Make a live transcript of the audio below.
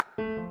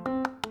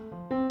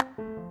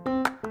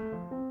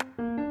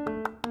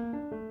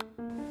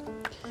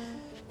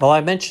Well,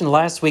 I mentioned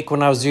last week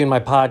when I was doing my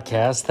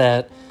podcast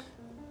that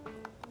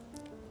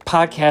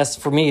podcasts,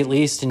 for me at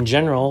least in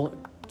general,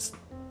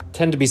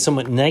 tend to be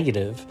somewhat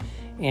negative.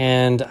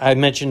 And I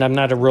mentioned I'm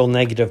not a real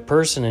negative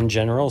person in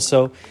general.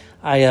 So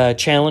I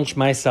challenged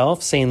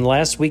myself, saying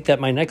last week that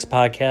my next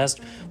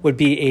podcast would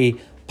be a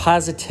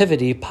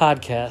positivity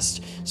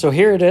podcast. So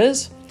here it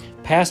is,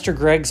 Pastor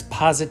Greg's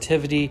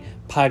Positivity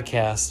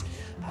Podcast.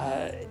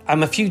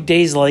 I'm a few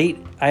days late,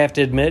 I have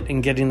to admit,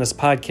 in getting this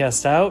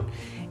podcast out.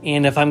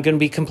 And if I'm going to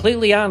be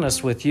completely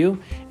honest with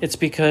you, it's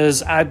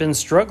because I've been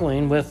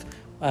struggling with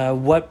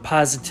what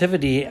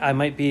positivity I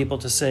might be able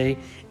to say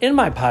in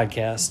my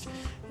podcast.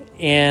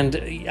 And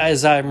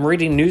as I'm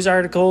reading news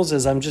articles,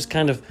 as I'm just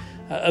kind of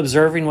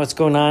observing what's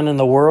going on in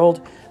the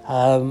world,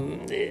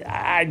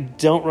 I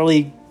don't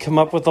really come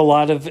up with a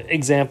lot of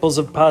examples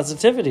of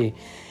positivity.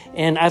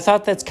 And I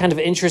thought that's kind of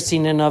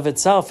interesting in and of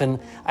itself. And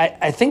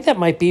I think that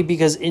might be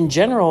because in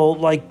general,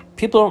 like,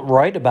 people don't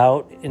write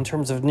about, in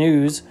terms of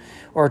news,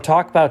 or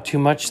talk about too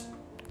much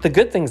the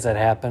good things that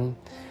happen.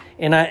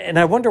 And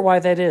I wonder why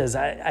that is.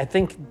 I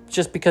think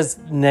just because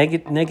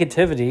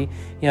negativity,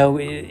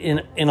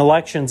 in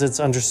elections,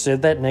 it's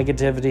understood that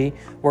negativity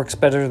works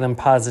better than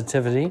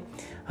positivity.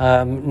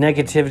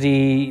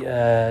 Negativity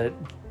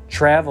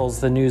travels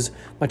the news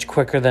much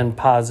quicker than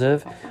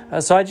positive.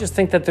 So I just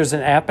think that there's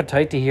an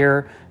appetite to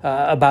hear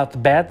about the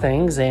bad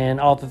things and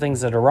all the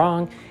things that are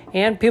wrong,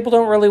 and people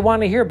don't really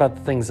want to hear about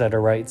the things that are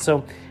right.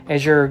 So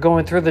as you're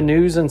going through the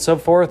news and so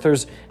forth,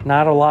 there's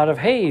not a lot of,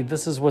 hey,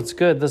 this is what's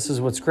good, this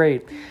is what's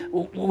great,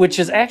 which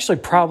is actually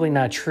probably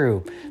not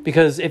true.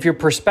 Because if your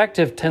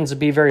perspective tends to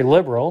be very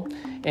liberal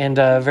and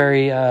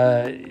very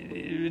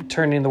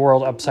turning the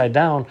world upside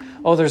down,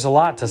 there's a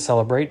lot to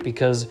celebrate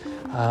because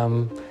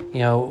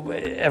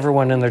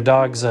everyone and their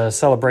dogs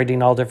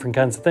celebrating all different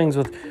kinds of things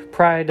with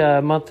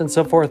Pride Month and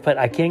so forth. But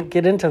I can't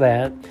get into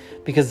that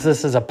because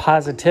this is a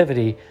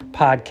positivity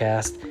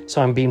podcast,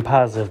 so I'm being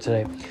positive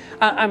today.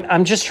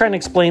 I'm just trying to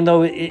explain,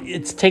 though,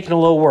 it's taken a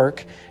little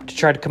work to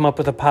try to come up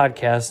with a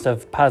podcast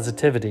of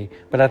positivity,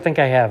 but I think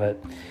I have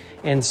it.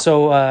 And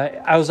so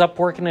I was up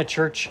working at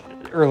church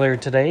earlier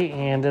today,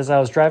 and as I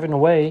was driving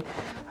away,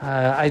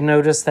 I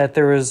noticed that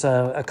there was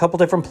a couple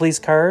different police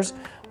cars.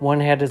 One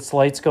had its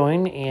lights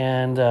going,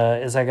 and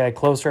as I got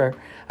closer,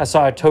 I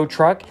saw a tow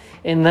truck,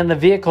 and then the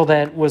vehicle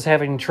that was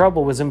having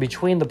trouble was in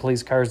between the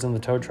police cars and the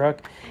tow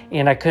truck,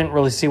 and I couldn't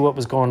really see what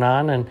was going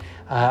on, and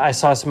I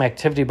saw some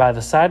activity by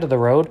the side of the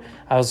road.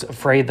 I was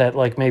afraid that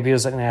maybe it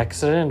was an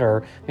accident,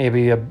 or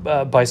maybe a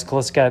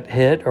bicyclist got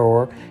hit,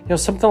 or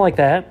something like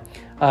that.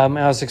 I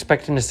was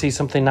expecting to see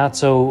something not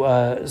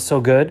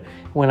so good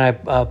when I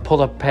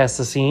pulled up past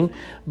the scene,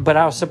 but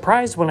I was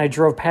surprised when I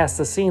drove past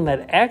the scene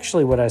that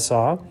actually what I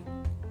saw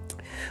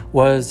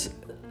was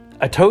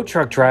a tow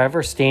truck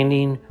driver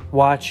standing,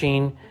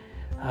 watching,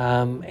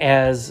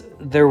 as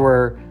there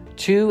were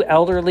two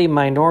elderly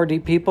minority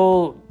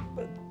people.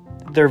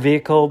 Their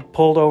vehicle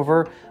pulled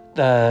over,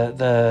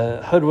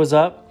 the hood was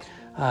up,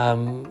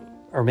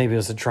 or maybe it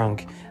was the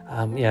trunk.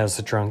 It was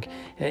the trunk.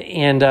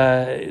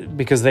 And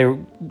because they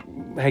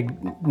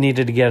had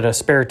needed to get a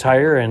spare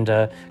tire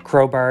and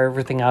crowbar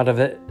everything out of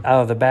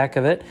the back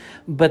of it.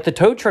 But the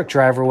tow truck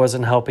driver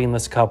wasn't helping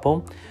this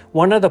couple.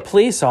 One of the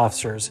police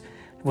officers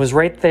was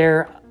right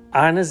there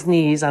on his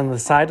knees on the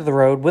side of the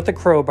road with a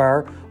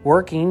crowbar,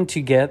 working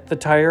to get the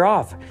tire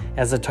off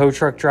as the tow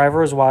truck driver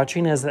was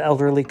watching, as the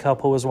elderly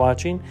couple was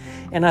watching.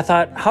 And I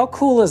thought, how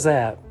cool is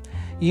that?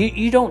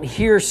 You don't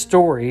hear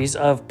stories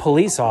of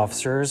police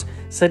officers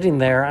sitting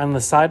there on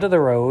the side of the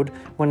road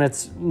when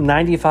it's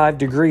 95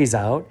 degrees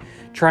out,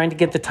 trying to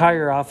get the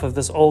tire off of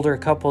this older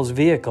couple's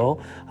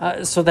vehicle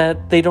so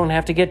that they don't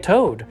have to get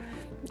towed.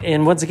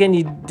 And once again,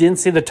 you didn't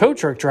see the tow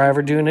truck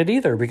driver doing it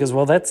either because,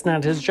 that's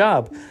not his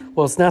job.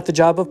 Well, it's not the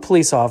job of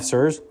police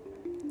officers.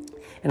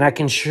 And I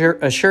can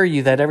assure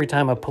you that every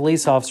time a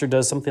police officer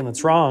does something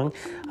that's wrong,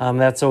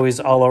 that's always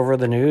all over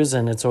the news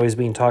and it's always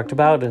being talked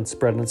about and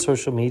spread on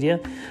social media.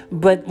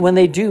 But when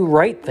they do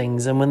right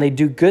things and when they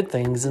do good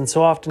things, and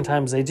so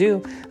oftentimes they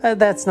do,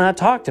 that's not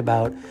talked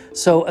about.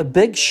 So a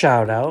big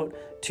shout out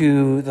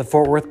to the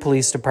Fort Worth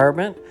Police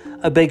Department.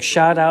 A big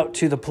shout out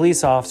to the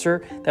police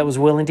officer that was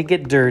willing to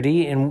get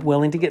dirty and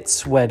willing to get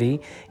sweaty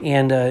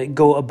and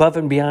go above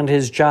and beyond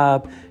his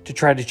job to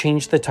try to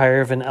change the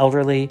tire of an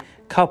elderly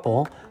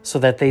couple so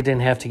that they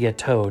didn't have to get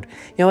towed.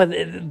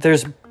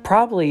 There's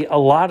probably a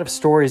lot of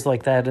stories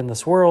like that in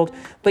this world,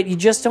 but you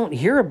just don't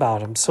hear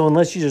about them. So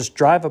unless you just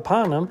drive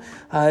upon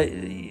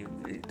them,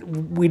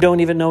 we don't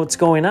even know what's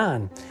going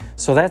on.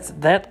 So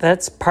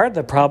that's part of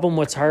the problem.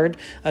 What's hard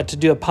to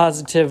do a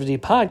positivity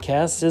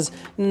podcast is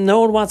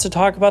no one wants to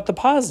talk about the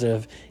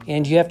positive,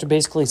 and you have to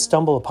basically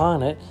stumble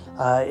upon it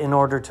in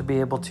order to be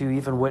able to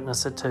even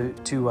witness it,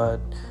 to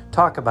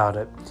talk about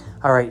it.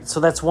 All right, so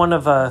that's one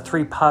of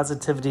three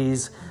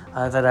positivities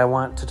that I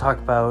want to talk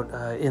about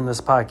in this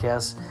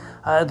podcast.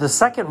 The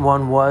second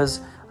one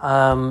was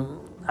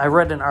I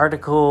read an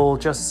article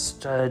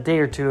just a day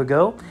or two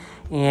ago,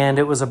 and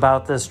it was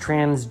about this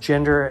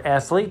transgender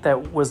athlete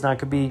that was not going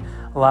to be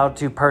allowed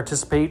to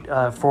participate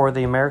for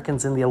the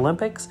Americans in the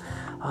Olympics.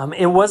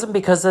 It wasn't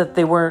because that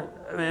they weren't,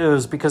 it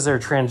was because they're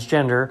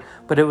transgender,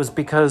 but it was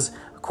because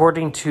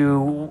according to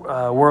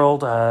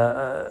World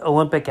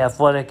Olympic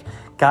Athletic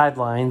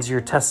Guidelines,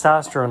 your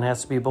testosterone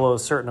has to be below a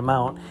certain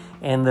amount,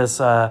 and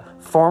this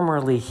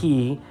formerly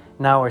he,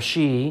 now a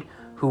she,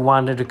 who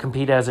wanted to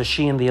compete as a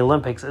she in the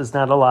Olympics is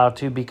not allowed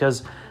to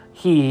because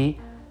he,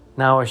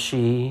 now a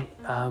she,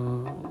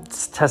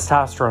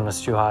 testosterone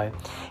is too high.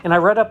 And I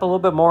read up a little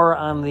bit more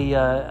on the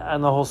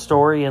whole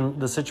story and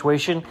the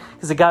situation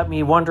because it got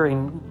me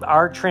wondering,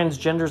 are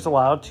transgenders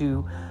allowed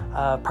to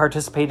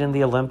participate in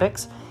the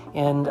Olympics?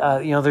 And,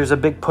 there's a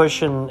big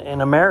push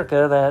in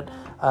America that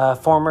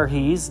former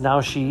he's,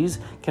 now she's,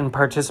 can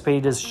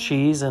participate as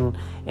she's and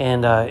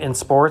in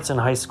sports and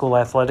high school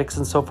athletics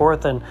and so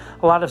forth. And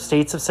a lot of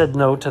states have said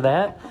no to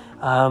that.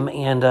 So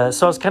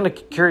I was kind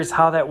of curious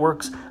how that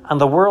works on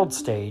the world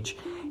stage.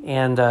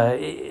 And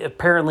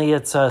apparently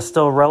it's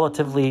still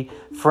relatively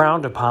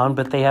frowned upon,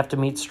 but they have to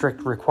meet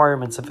strict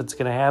requirements if it's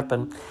going to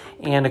happen.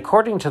 And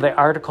according to the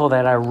article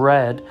that I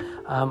read,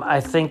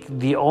 I think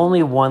the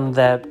only one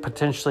that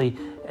potentially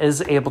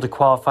is able to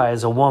qualify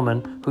as a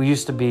woman who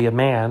used to be a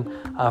man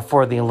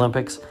for the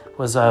Olympics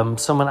was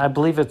someone, I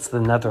believe it's the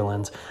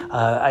Netherlands.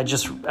 I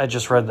just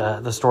read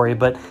the story,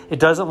 but it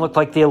doesn't look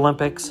like the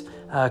Olympics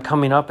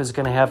coming up is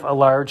going to have a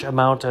large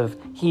amount of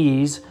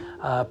he's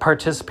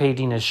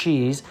participating as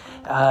she's.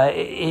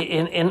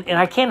 And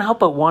I can't help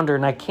but wonder,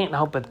 and I can't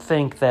help but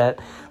think that,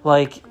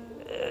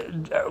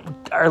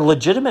 are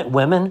legitimate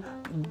women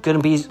going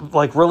to be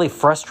really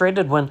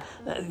frustrated when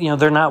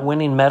they're not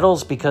winning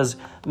medals because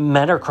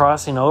men are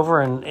crossing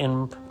over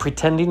and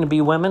pretending to be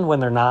women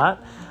when they're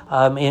not,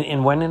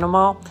 and winning them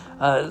all.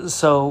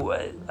 So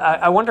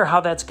I wonder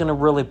how that's going to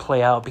really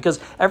play out,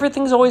 because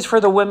everything's always for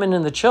the women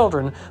and the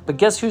children, but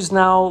guess who's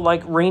now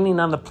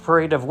raining on the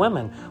parade of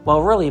women?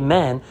 Well, really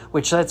men,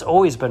 which that's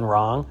always been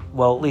wrong.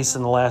 Well, at least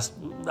in the last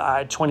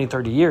 20,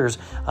 30 years,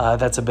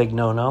 that's a big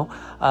no-no.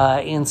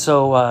 And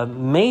so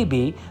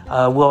maybe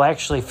we'll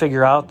actually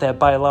figure out that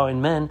by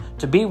allowing men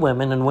to be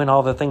women and win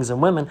all the things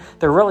in women,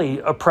 they're really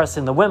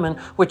oppressing the women,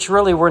 which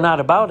really we're not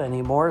about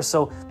anymore.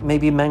 So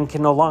maybe men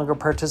can no longer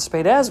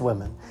participate as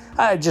women.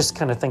 Just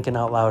kind of thinking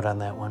out loud on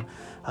that one.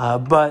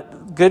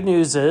 But good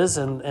news is,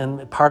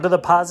 and part of the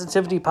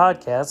Positivity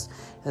podcast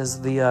is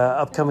the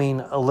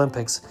upcoming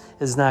Olympics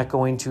is not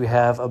going to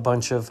have a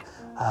bunch of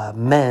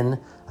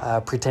men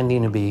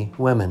pretending to be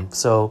women.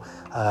 So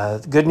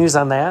good news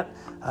on that.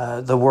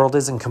 The world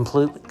isn't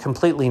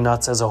completely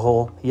nuts as a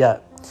whole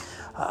yet.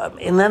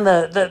 And then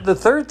the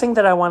third thing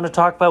that I want to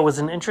talk about was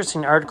an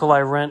interesting article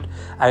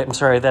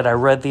that I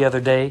read the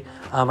other day.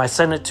 I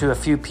sent it to a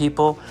few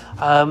people.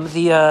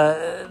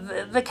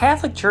 The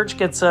Catholic Church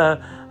gets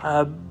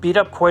beat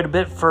up quite a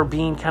bit for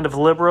being kind of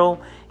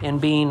liberal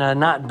and being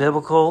not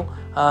biblical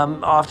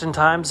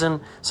oftentimes, and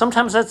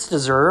sometimes that's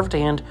deserved,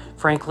 and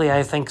frankly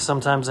I think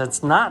sometimes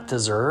that's not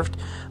deserved.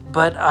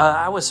 But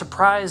I was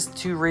surprised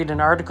to read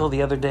an article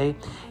the other day,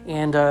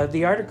 and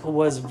the article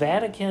was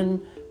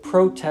Vatican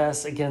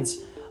protests against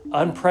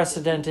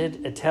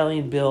unprecedented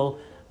Italian bill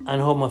on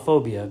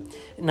homophobia.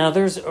 Now,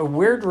 there's a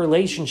weird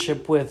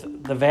relationship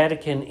with the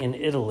Vatican in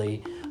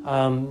Italy.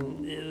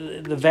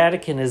 The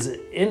Vatican is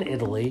in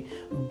Italy,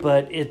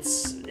 but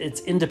it's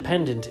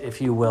independent,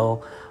 if you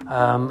will.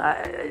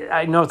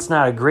 I know it's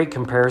not a great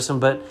comparison,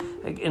 but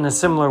in a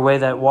similar way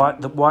that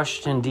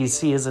Washington,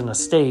 D.C. isn't a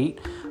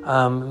state,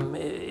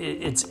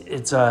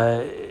 it's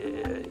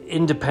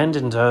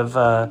independent of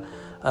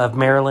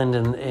Maryland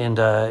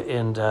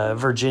and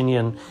Virginia,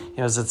 and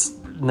as it's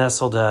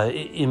nestled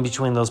in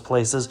between those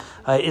places.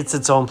 It's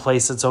its own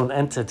place, its own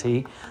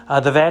entity.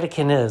 The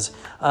Vatican is.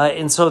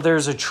 And so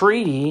there's a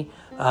treaty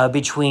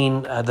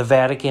between the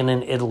Vatican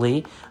and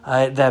Italy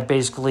that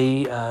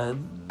basically,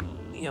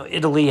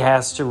 Italy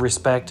has to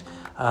respect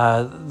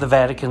the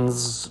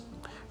Vatican's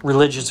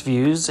religious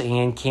views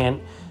and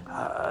can't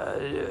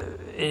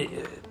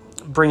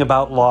bring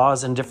about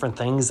laws and different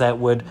things that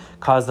would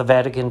cause the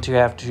Vatican to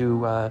have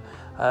to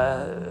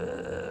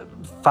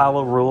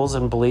follow rules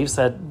and beliefs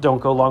that don't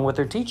go along with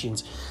their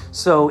teachings.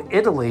 So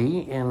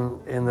Italy,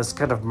 in this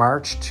kind of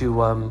march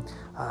to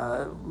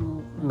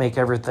make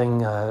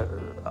everything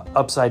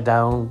upside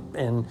down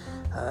and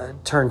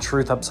turn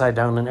truth upside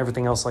down and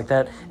everything else like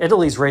that,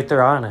 Italy's right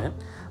there on it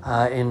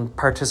and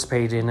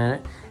participating in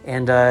it.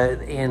 And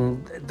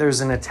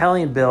there's an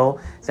Italian bill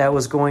that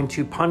was going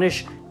to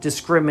punish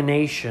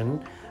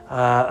discrimination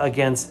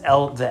against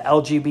the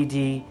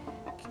LGBT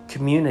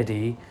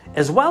community,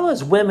 as well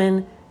as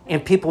women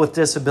and people with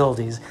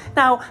disabilities.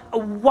 Now,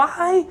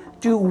 why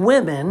do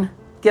women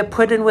get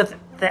put in with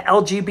the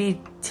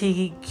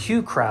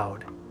LGBTQ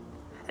crowd?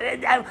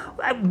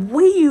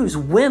 We use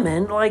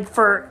women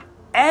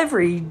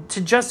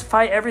to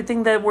justify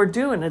everything that we're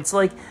doing. It's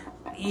like,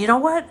 you know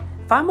what?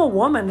 If I'm a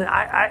woman,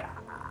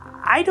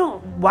 I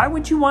don't. Why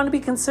would you want to be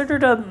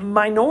considered a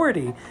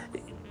minority?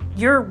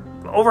 You're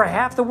over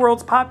half the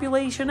world's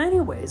population,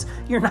 anyways.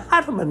 You're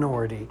not a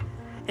minority.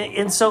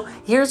 And so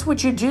here's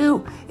what you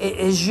do,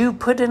 is you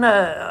put in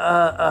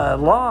a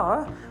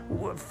law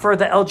for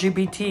the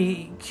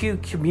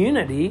LGBTQ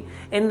community,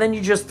 and then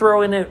you just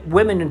throw in it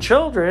women and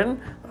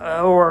children,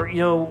 or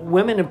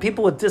women and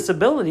people with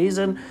disabilities.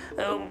 And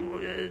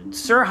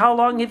sir, how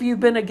long have you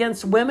been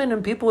against women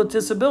and people with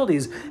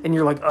disabilities? And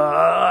you're like,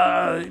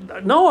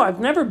 no, I've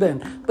never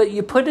been. But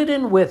you put it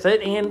in with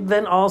it, and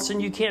then all of a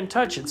sudden you can't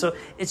touch it. So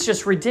it's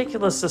just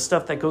ridiculous, the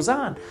stuff that goes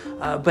on.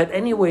 But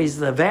anyways,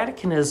 the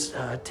Vatican has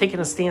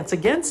taken a stance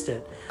against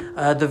it.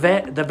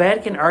 The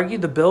Vatican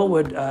argued the bill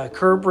would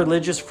curb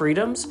religious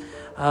freedoms,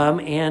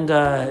 and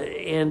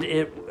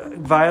it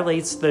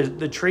violates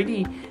the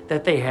treaty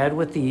that they had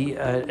with the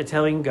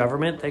Italian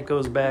government that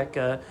goes back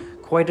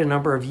quite a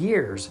number of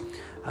years.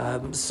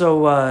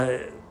 So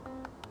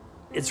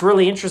it's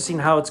really interesting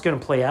how it's going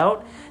to play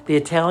out. The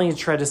Italians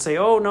try to say,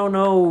 oh,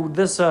 no,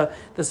 this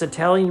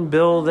Italian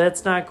bill,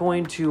 that's not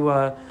going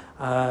to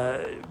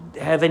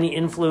have any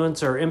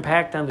influence or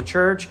impact on the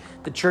church.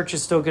 The church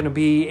is still going to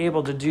be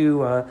able to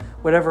do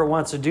whatever it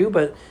wants to do,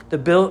 but the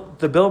bill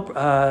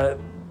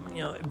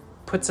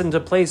puts into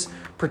place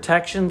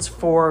protections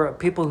for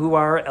people who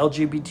are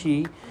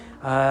LGBT.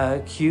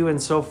 Q and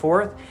so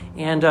forth.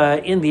 And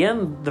in the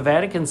end, the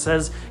Vatican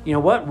says, you know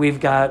what, we've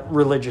got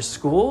religious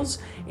schools,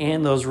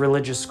 and those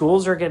religious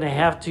schools are going to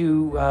have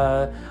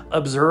to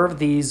observe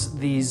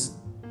these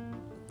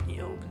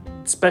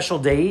special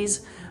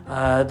days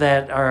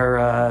that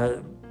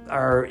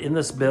are in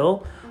this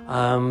bill.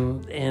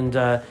 And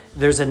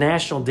there's a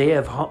National Day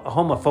of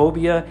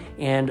Homophobia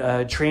and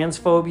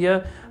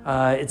Transphobia.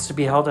 It's to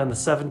be held on the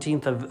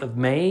 17th of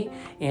May,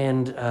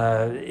 and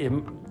it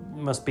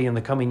must be in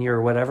the coming year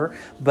or whatever.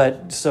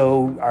 But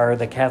so are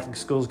the Catholic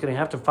schools going to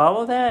have to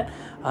follow that?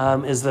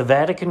 Is the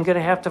Vatican going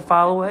to have to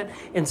follow it?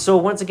 And so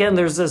once again,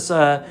 there's this.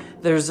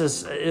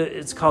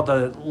 It's called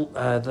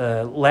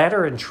the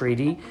Lateran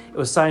Treaty. It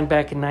was signed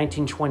back in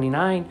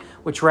 1929,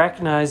 which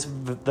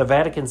recognized the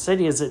Vatican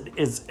City as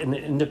an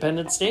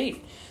independent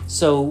state.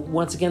 So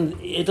once again,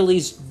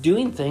 Italy's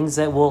doing things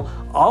that will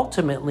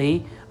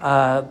ultimately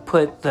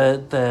put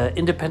the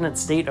independent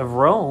state of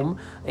Rome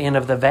and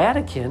of the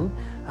Vatican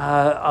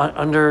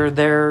under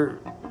their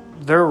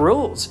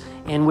rules,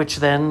 in which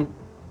then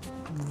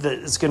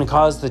it's going to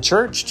cause the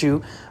church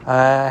to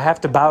have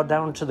to bow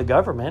down to the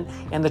government,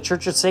 and the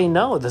church would say,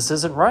 no, this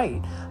isn't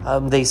right.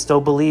 They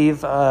still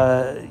believe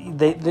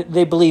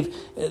they believe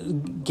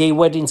gay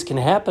weddings can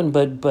happen,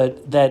 but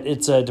that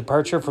it's a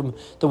departure from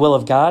the will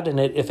of God, and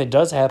if it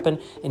does happen,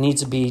 it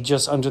needs to be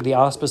just under the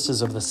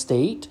auspices of the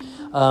state.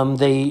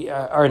 They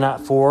are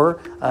not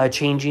for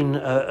changing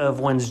of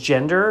one's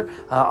gender.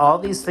 All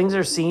these things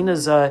are seen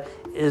as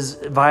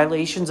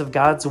violations of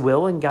God's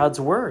will and God's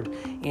word,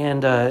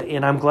 and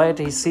I'm glad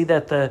to see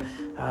that the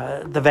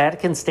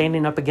Vatican's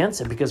standing up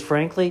against it, because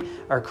frankly,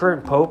 our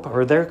current pope,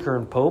 or their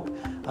current pope,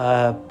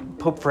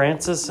 Pope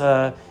Francis,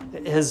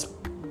 has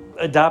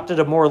adopted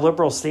a more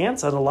liberal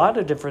stance on a lot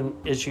of different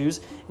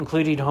issues,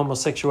 including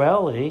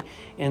homosexuality,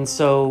 and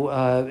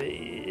so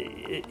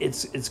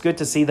it's good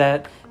to see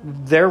that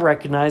they're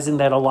recognizing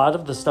that a lot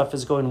of the stuff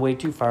is going way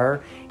too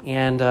far,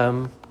 and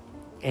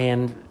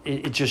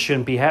it just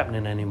shouldn't be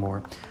happening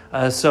anymore.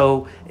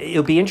 So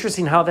it'll be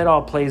interesting how that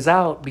all plays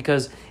out,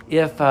 because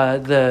if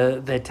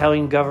the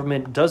Italian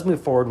government does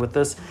move forward with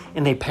this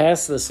and they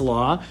pass this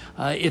law,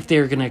 if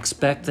they're going to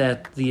expect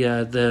that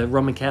the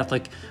Roman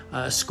Catholic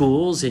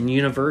schools and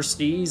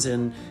universities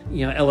and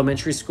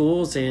elementary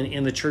schools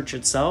and the church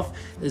itself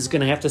is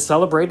going to have to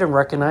celebrate and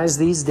recognize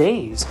these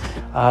days,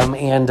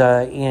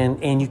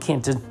 and you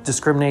can't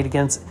discriminate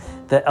against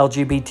the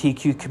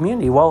LGBTQ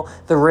community. Well,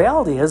 the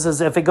reality is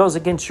if it goes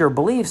against your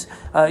beliefs,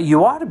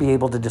 you ought to be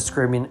able to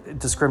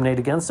discriminate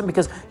against them,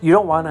 because you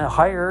don't want to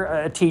hire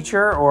a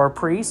teacher or a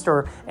priest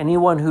or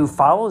anyone who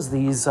follows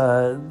these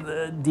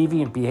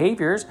deviant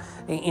behaviors,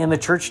 and the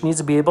church needs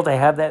to be able to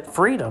have that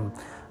freedom.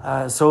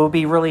 So it'll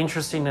be really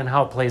interesting in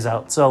how it plays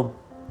out. So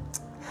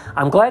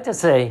I'm glad to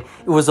say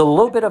it was a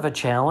little bit of a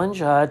challenge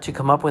to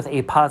come up with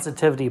a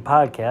positivity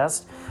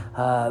podcast,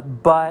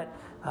 but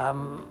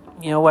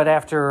you know what,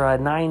 after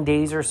 9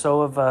 days or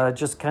so of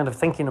just kind of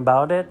thinking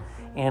about it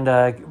and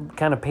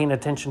kind of paying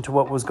attention to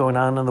what was going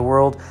on in the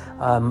world,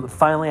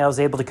 finally I was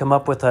able to come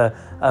up with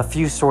a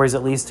few stories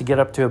at least to get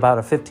up to about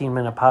a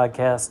 15-minute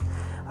podcast.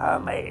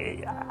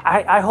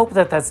 I hope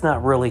that that's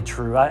not really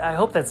true. I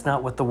hope that's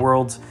not what the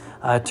world's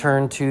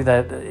turned to,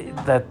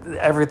 that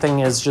everything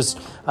is just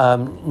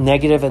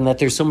negative, and that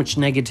there's so much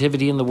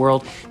negativity in the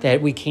world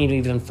that we can't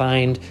even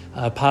find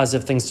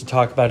positive things to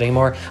talk about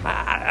anymore.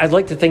 I'd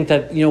like to think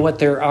that,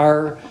 there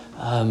are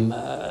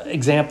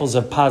examples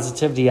of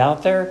positivity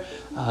out there,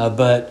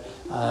 but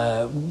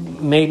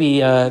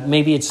maybe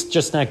it's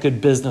just not good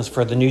business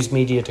for the news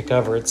media to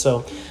cover it.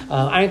 So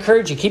I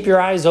encourage you, keep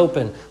your eyes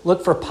open,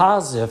 look for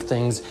positive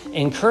things,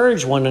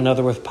 encourage one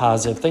another with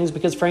positive things,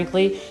 because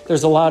frankly,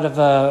 there's a lot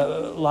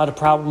of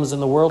problems in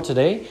the world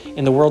today,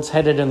 and the world's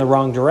headed in the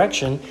wrong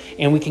direction,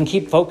 and we can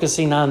keep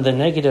focusing on the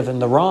negative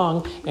and the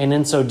wrong, and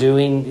in so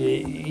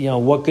doing,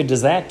 what good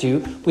does that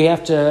do? We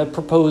have to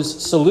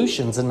propose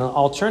solutions and an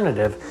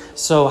alternative.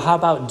 So how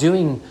about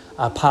doing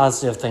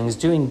positive things,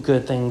 doing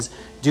good things,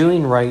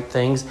 doing right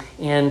things,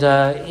 and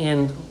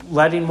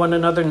letting one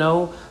another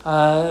know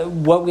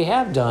what we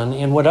have done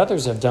and what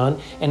others have done,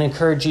 and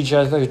encourage each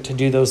other to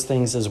do those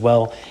things as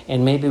well.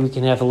 And maybe we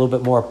can have a little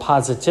bit more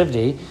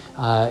positivity,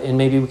 and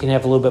maybe we can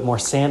have a little bit more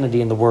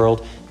sanity in the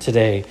world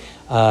today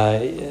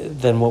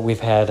than what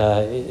we've had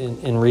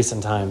in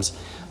recent times.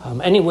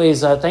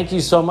 Anyways, thank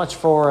you so much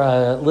for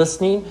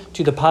listening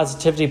to the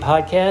Positivity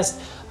Podcast.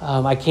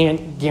 I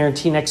can't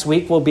guarantee next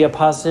week will be a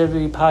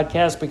positivity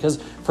podcast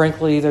because,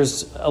 frankly,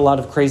 there's a lot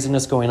of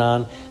craziness going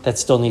on that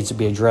still needs to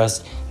be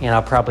addressed, and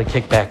I'll probably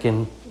kick back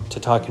into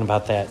talking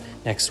about that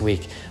next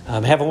week.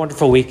 Have a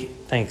wonderful week.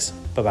 Thanks.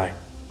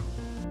 Bye-bye.